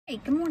Hey,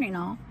 good morning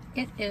all.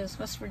 It is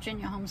West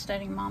Virginia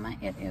Homesteading Mama.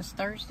 It is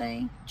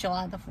Thursday,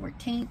 July the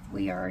 14th.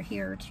 We are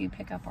here to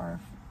pick up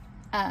our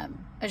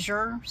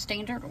Azure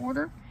Standard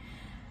order.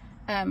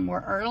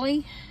 We're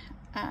early.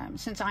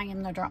 Since I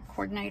am the drop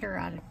coordinator,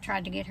 I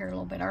tried to get here a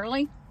little bit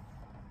early.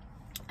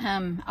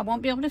 I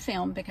won't be able to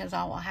film because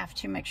I will have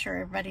to make sure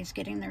everybody's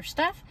getting their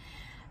stuff.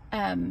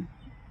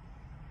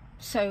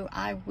 So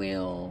I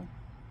will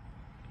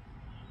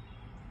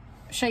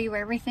show you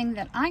everything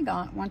that I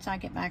got once I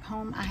get back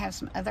home. I have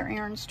some other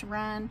errands to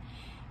run,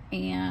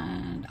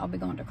 and I'll be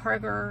going to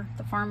Kroger,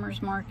 the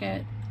farmer's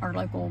market, our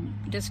local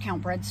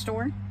discount bread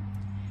store.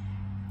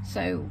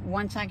 So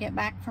once I get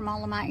back from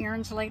all of my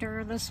errands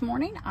later this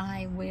morning,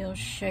 I will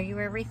show you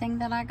everything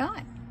that I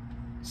got.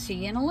 See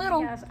you in a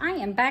little. Hey guys, I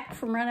am back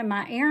from running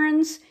my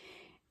errands.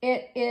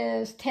 It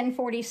is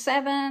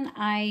 10:47.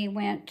 I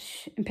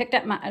went and picked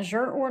up my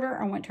Azure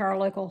order. I went to our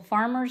local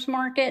farmer's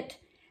market,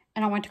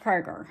 and I went to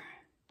Kroger.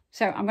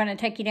 So I'm going to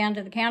take you down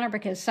to the counter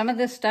because some of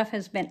this stuff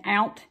has been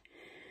out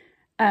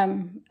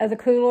of the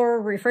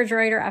cooler,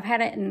 refrigerator. I've had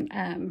it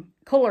in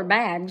cooler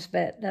bags,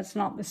 but that's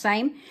not the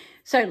same.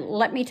 So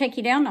let me take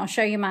you down. I'll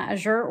show you my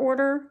Azure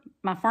order,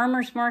 my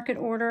farmer's market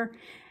order,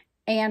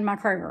 and my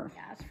Kroger.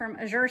 Guys, from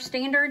Azure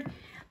Standard,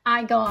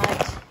 I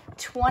got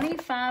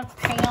 25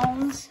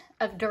 pounds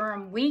of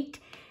durum wheat.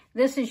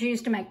 This is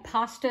used to make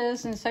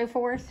pastas and so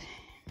forth.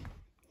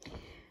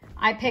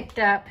 I picked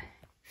up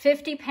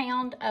 50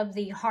 pounds of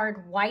the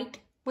hard white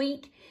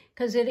wheat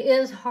because it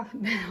is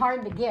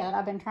hard to get.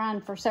 I've been trying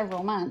for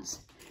several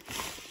months.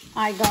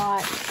 I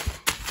got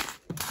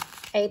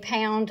a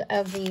pound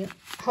of the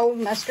whole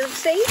mustard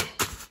seed.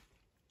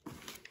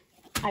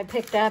 I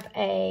picked up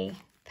a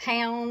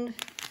pound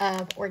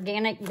of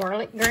organic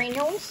garlic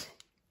granules.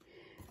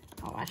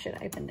 Oh, I should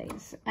open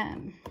these.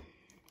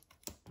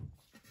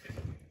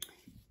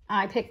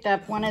 I picked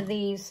up one of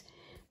these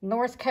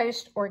North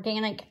Coast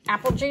organic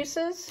apple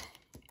juices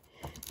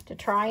to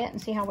try it and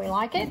see how we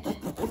like it.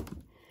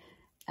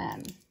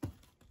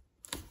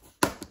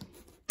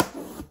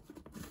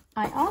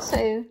 I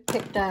also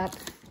picked up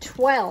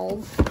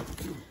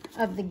 12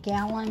 of the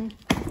gallon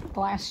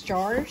glass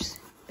jars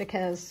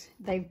because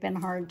they've been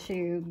hard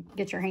to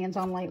get your hands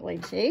on lately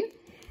too.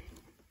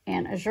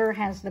 And Azure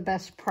has the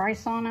best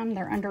price on them.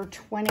 They're under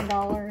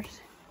 $20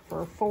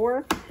 for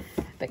 4.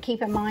 But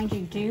keep in mind,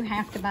 you do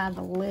have to buy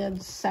the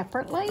lids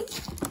separately.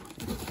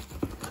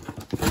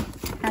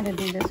 How to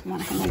do this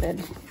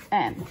one-handed.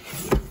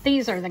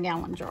 These are the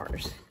gallon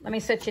jars. Let me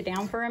sit you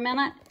down for a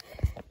minute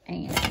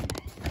and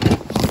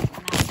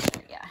I'll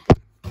show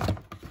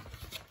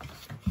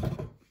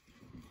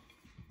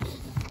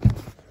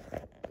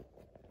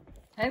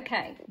you.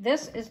 Okay,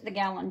 this is the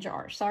gallon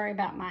jar. Sorry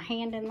about my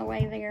hand in the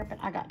way there, but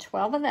I got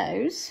 12 of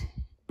those.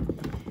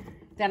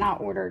 Then I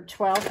ordered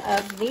 12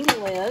 of the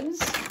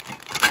lids.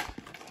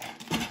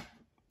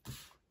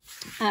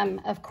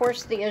 Of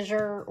course, the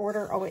Azure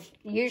order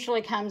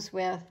usually comes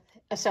with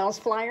a sales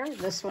flyer.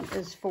 This one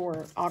is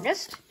for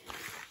August.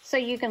 So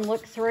you can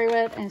look through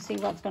it and see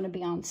what's going to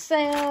be on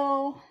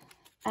sale.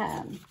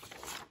 But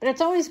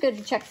it's always good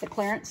to check the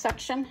clearance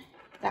section.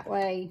 That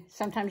way,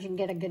 sometimes you can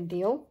get a good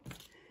deal.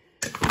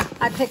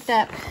 I picked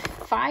up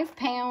 5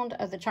 pounds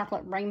of the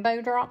chocolate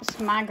rainbow drops.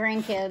 My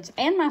grandkids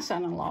and my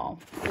son-in-law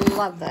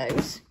love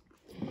those.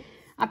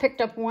 I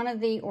picked up one of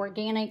the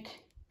organic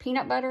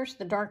peanut butters,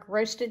 the dark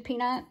roasted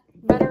peanut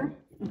butter.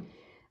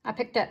 I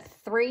picked up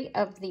 3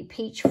 of the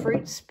peach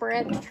fruit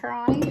spread to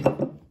try.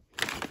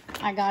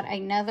 I got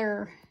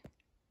another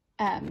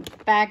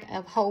bag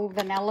of whole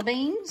vanilla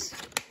beans.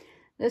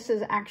 This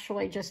is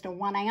actually just a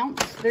 1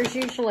 ounce. There's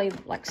usually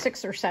like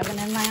 6 or 7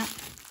 in that.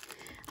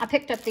 I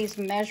picked up these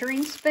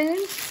measuring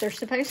spoons. They're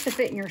supposed to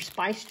fit in your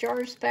spice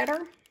jars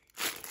better.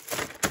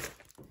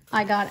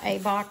 I got a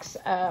box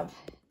of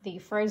the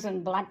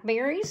frozen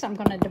blackberries. I'm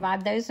going to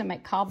divide those and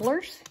make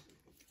cobblers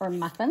or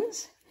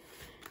muffins.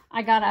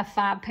 I got a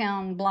 5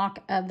 pound block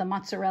of the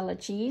mozzarella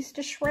cheese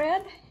to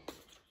shred.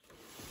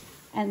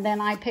 And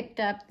then I picked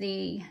up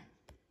the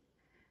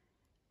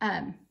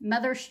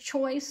Mother's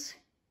Choice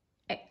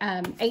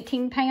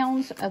 18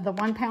 pounds of the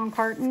 1 pound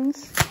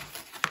cartons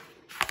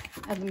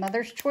of the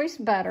Mother's Choice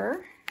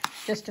butter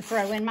just to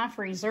throw in my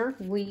freezer.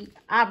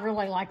 I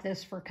really like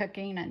this for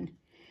cooking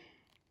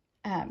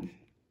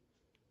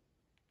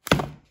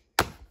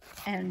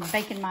and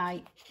baking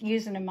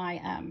using in my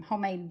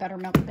homemade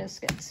buttermilk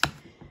biscuits.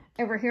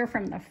 Over here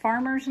from the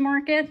farmer's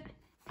market,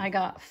 I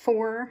got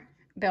 4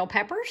 bell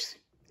peppers.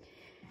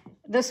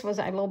 This was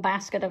a little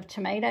basket of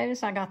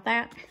tomatoes. I got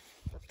that.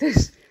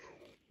 This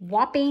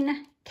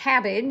whopping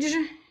cabbage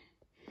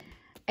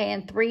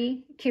and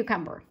 3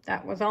 cucumber.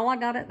 That was all I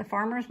got at the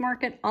farmer's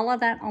market. All of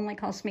that only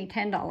cost me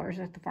 $10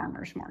 at the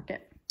farmer's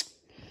market.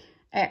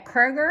 At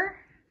Kroger,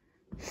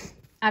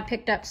 I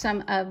picked up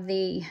some of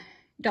the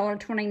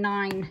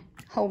 $1.29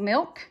 whole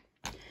milk.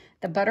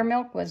 The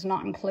buttermilk was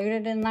not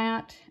included in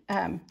that.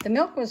 The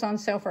milk was on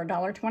sale for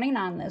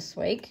 $1.29 this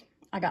week.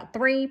 I got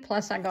 3,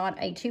 plus I got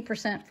a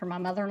 2% for my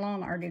mother-in-law,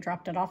 and I already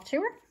dropped it off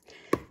to her.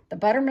 The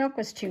buttermilk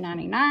was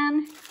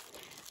 $2.99.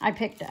 I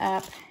picked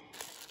up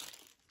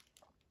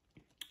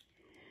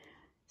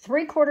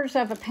 3/4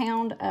 of a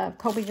pound of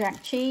Colby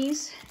Jack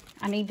cheese.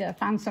 I need to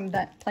find some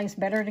place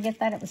better to get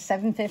that. It was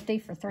 $7.50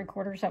 for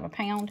 3/4 of a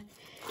pound.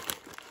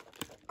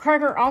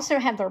 Kroger also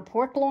had their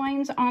pork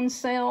loins on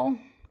sale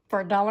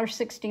for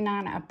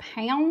 $1.69 a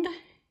pound,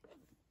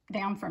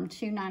 down from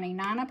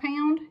 $2.99 a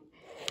pound.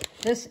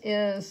 This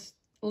is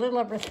a little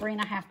over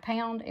 3.5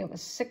 pounds. It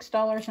was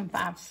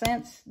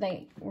 $6.05.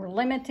 They were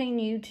limiting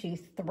you to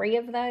 3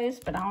 of those,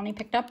 but I only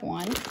picked up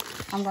 1.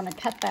 I'm going to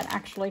cut that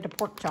actually to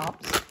pork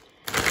chops.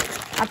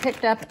 I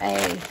picked up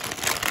a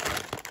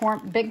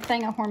big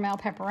thing of Hormel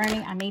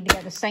pepperoni. I need to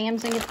go to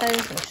Sam's and get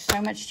those. They're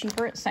so much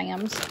cheaper at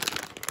Sam's.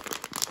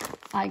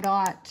 I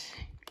got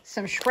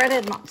some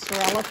shredded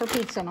mozzarella for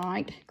pizza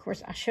night. Of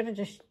course, I should have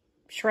just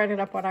shredded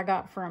up what I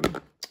got from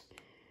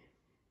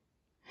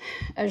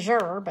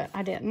Azure, but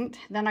I didn't.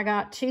 Then I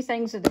got 2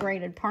 things of the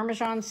grated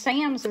Parmesan.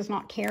 Sam's is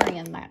not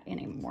carrying that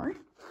anymore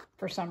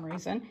for some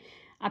reason.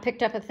 I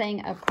picked up a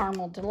thing of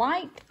Caramel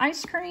Delight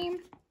ice cream,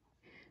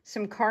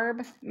 some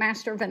Carb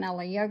Master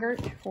vanilla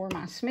yogurt for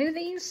my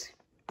smoothies,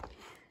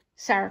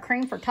 sour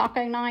cream for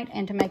taco night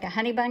and to make a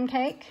honey bun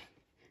cake,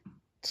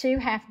 2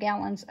 half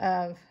gallons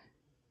of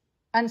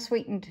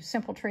unsweetened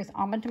Simple Truth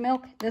almond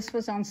milk. This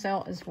was on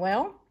sale as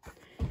well.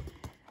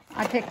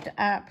 I picked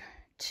up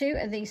 2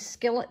 of these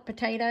skillet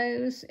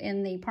potatoes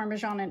in the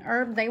Parmesan and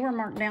herb. They were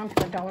marked down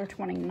to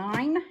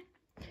 $1.29,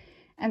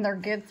 and they're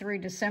good through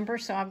December,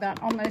 so I've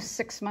got almost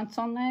 6 months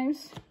on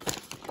those.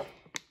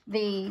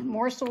 The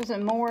morsels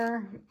and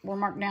more were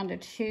marked down to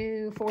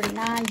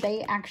 $2.49.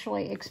 They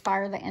actually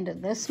expire the end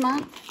of this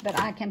month, but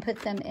I can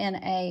put them in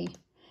a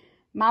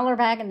Mylar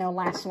bag and they'll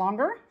last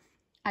longer.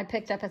 I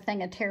picked up a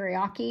thing of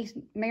teriyaki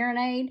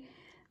marinade.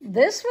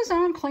 This was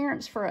on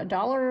clearance for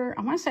 $1,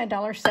 I want to say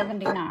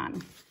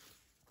 $1.79.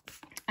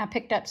 I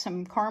picked up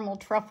some caramel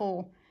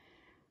truffle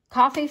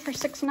coffee for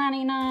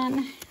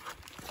 $6.99.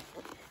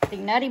 The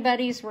Nutty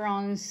Buddies were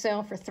on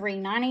sale for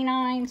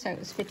 $3.99, so it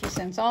was 50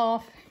 cents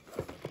off.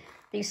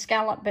 These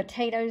scalloped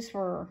potatoes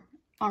were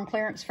on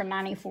clearance for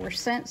 94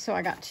 cents, so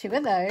I got 2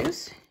 of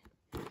those.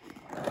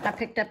 I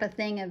picked up a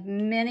thing of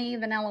mini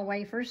vanilla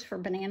wafers for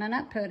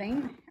banana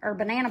pudding.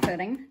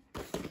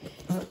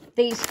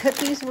 These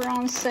cookies were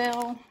on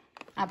sale.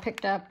 I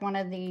picked up one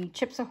of the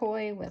Chips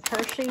Ahoy with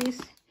Hershey's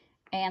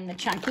and the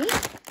Chunky.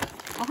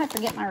 I'll have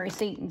to get my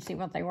receipt and see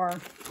what they were.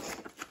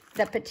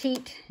 The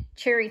Petite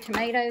Cherry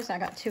Tomatoes, I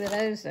got 2 of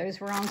those. Those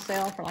were on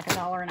sale for like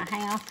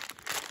 $1.50.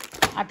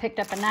 I picked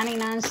up a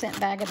 99-cent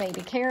bag of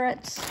baby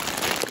carrots.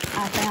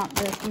 I found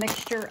this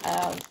mixture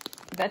of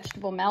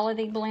vegetable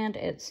melody blend.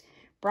 It's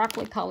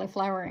broccoli,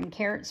 cauliflower, and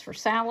carrots for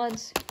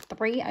salads.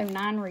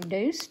 $3.09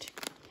 reduced.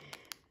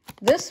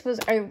 This was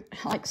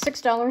like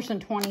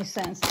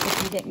 $6.20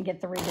 if you didn't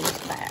get the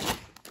reduced bag.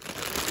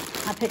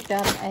 I picked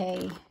up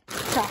a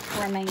chopped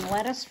romaine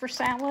lettuce for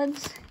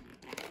salads.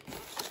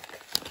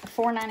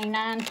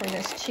 $4.99 for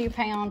this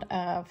 2-pound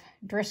of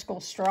Driscoll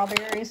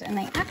strawberries, and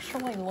they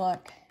actually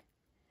look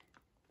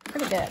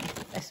pretty good.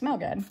 They smell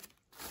good.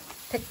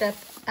 Picked up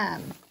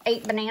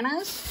 8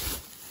 bananas.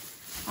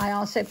 I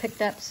also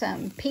picked up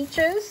some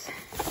peaches.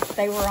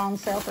 They were on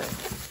sale for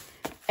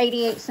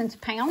 88 cents a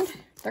pound.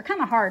 They're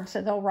kind of hard,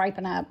 so they'll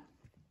ripen up.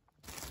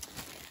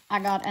 I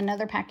got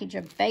another package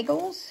of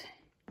bagels.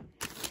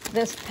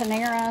 This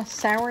Panera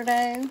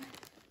sourdough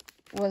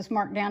was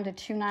marked down to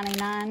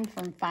 $2.99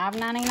 from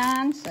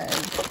 $5.99, so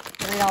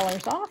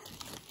 $3 off.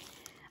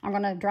 I'm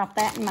going to drop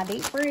that in my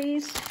deep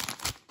freeze.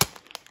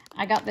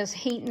 I got this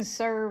Heat and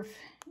Serve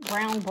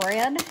brown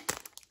bread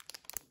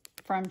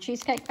from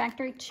Cheesecake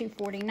Factory,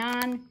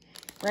 $2.49,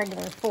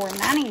 regular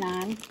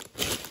 $4.99.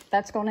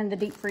 That's going in the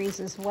deep freeze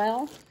as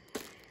well.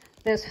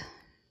 This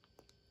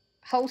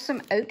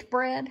wholesome oat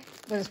bread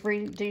was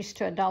reduced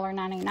to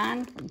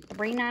 $1.99 from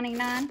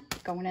 $3.99,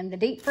 going in the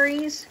deep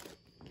freeze.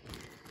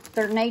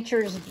 Their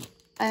Nature's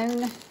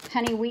Own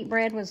honey wheat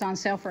bread was on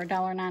sale for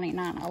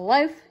 $1.99 a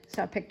loaf,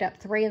 so I picked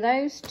up 3 of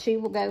those. 2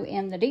 will go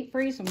in the deep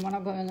freeze and 1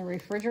 will go in the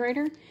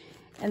refrigerator,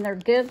 and they're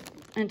good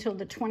until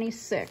the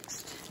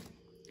 26th.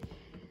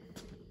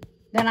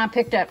 Then I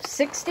picked up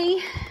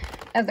 60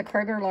 of the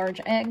Kroger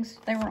large eggs.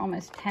 They were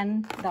almost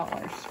 $10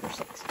 for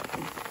 60.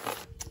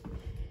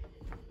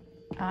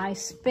 I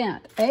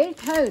spent a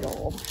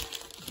total,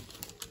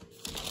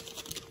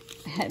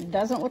 it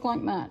doesn't look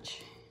like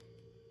much.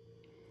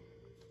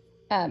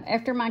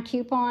 After my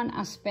coupon,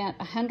 I spent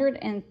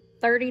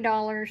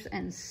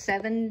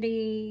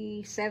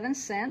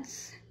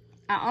 $130.77.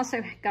 I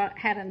also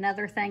had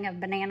another thing of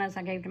bananas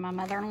I gave to my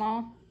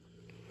mother-in-law.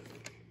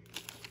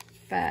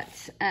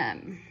 But,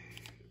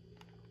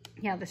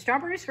 yeah, the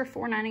strawberries were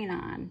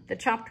 $4.99. The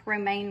chopped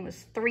romaine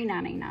was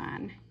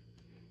 $3.99.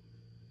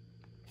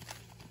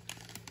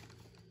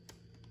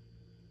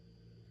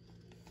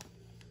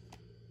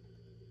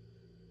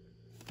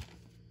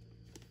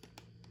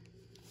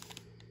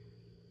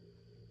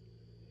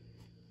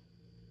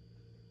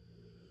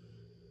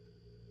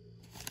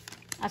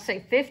 I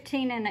saved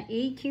 $15 in an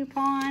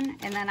e-coupon,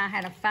 and then I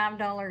had a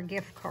 $5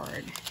 gift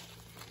card.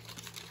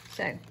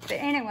 So, but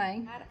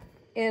anyway,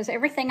 is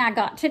everything I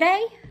got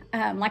today.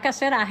 like I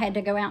said, I had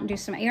to go out and do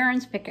some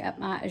errands, pick up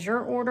my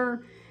Azure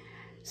order.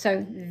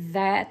 So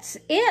that's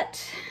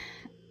it.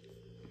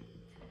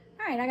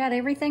 All right, I got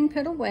everything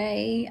put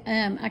away.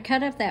 I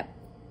cut up that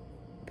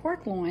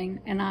pork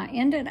loin, and I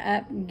ended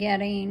up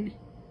getting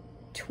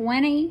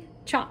 20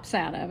 chops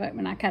out of it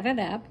when I cut it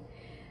up.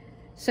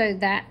 So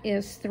that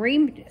is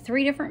three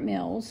different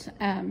meals.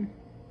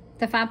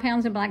 The 5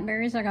 pounds of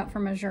blackberries I got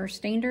from Azure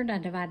Standard, I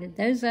divided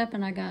those up,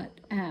 and I got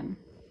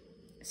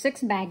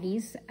 6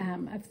 baggies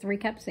of 3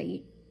 cups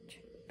each.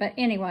 But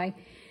anyway,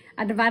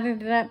 I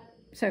divided it up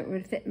so it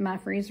would fit in my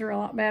freezer a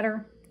lot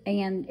better,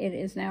 and it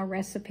is now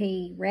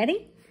recipe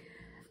ready.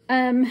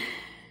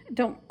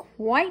 Don't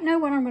quite know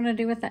what I'm going to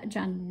do with that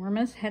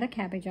ginormous head of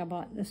cabbage I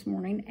bought this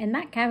morning, and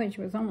that cabbage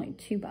was only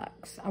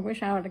 $2. I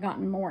wish I would have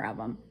gotten more of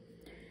them.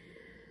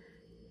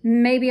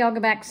 Maybe I'll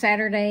go back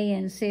Saturday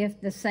and see if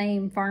the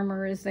same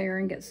farmer is there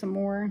and get some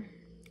more.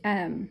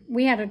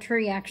 We had a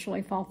tree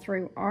actually fall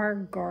through our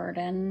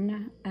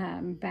garden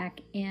back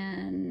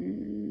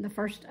in the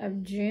 1st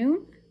of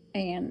June,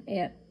 and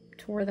it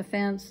tore the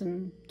fence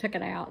and took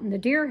it out. And the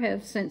deer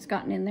have since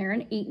gotten in there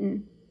and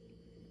eaten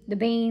the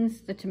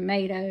beans, the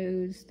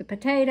tomatoes, the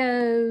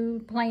potato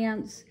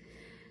plants.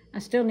 I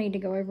still need to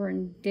go over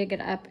and dig it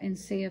up and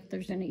see if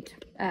there's any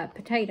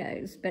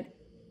potatoes. But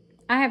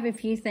I have a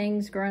few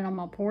things growing on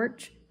my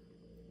porch.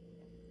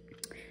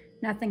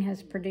 Nothing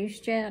has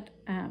produced yet.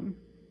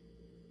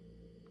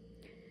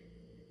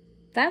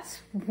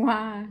 That's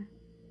why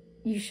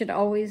you should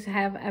always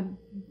have a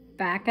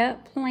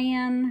backup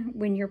plan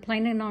when you're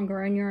planning on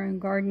growing your own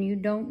garden. You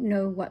don't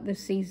know what the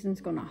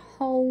season's going to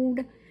hold,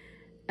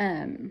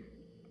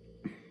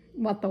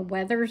 what the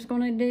weather's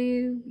going to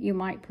do. You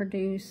might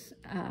produce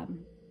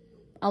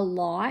a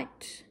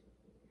lot.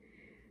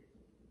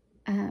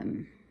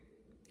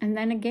 And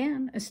then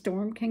again, a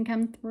storm can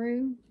come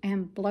through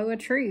and blow a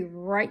tree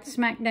right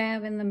smack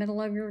dab in the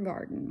middle of your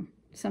garden.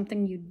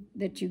 Something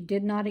that you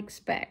did not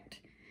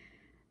expect.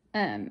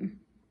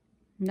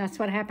 That's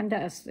what happened to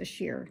us this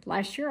year.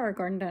 Last year, our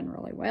garden done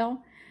really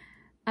well.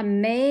 I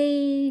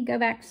may go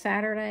back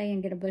Saturday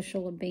and get a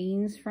bushel of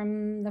beans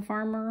from the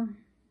farmer.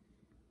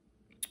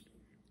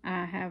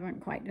 I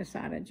haven't quite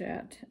decided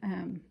yet.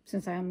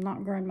 Since I'm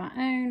not growing my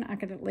own, I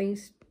could at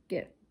least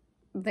get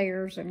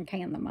theirs and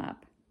can them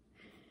up.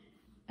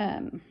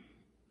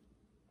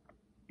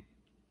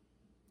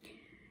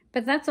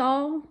 But that's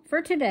all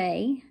for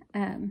today.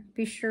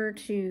 Be sure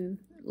to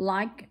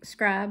like,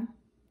 subscribe,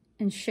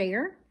 and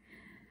share.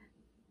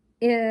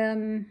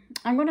 I'm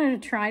going to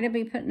try to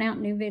be putting out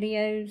new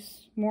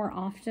videos more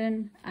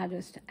often. I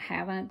just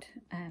haven't.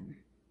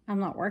 I'm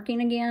not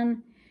working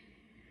again.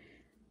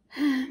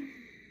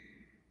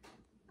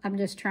 I'm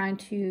just trying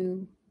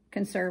to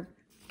conserve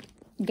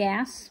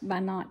gas by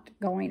not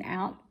going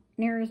out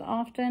near as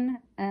often,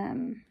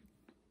 and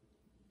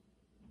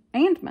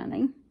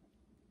money.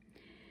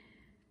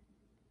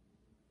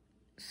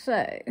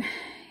 So,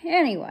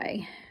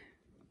 anyway,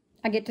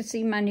 I get to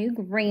see my new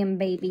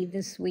grandbaby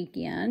this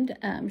weekend.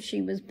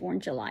 She was born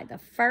July the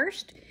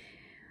 1st,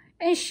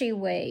 and she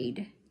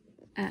weighed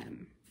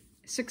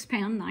 6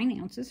 pounds, 9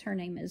 ounces. Her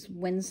name is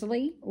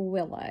Winsley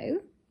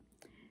Willow,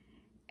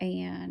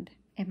 and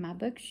in my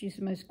book, she's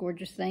the most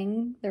gorgeous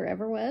thing there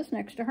ever was,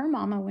 next to her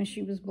mama when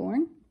she was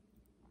born.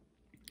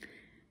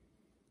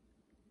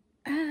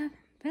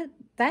 But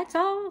that's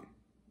all.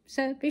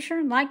 So be sure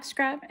and like,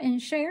 subscribe,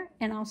 and share,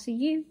 and I'll see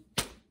you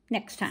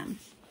next time.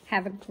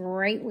 Have a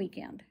great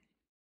weekend.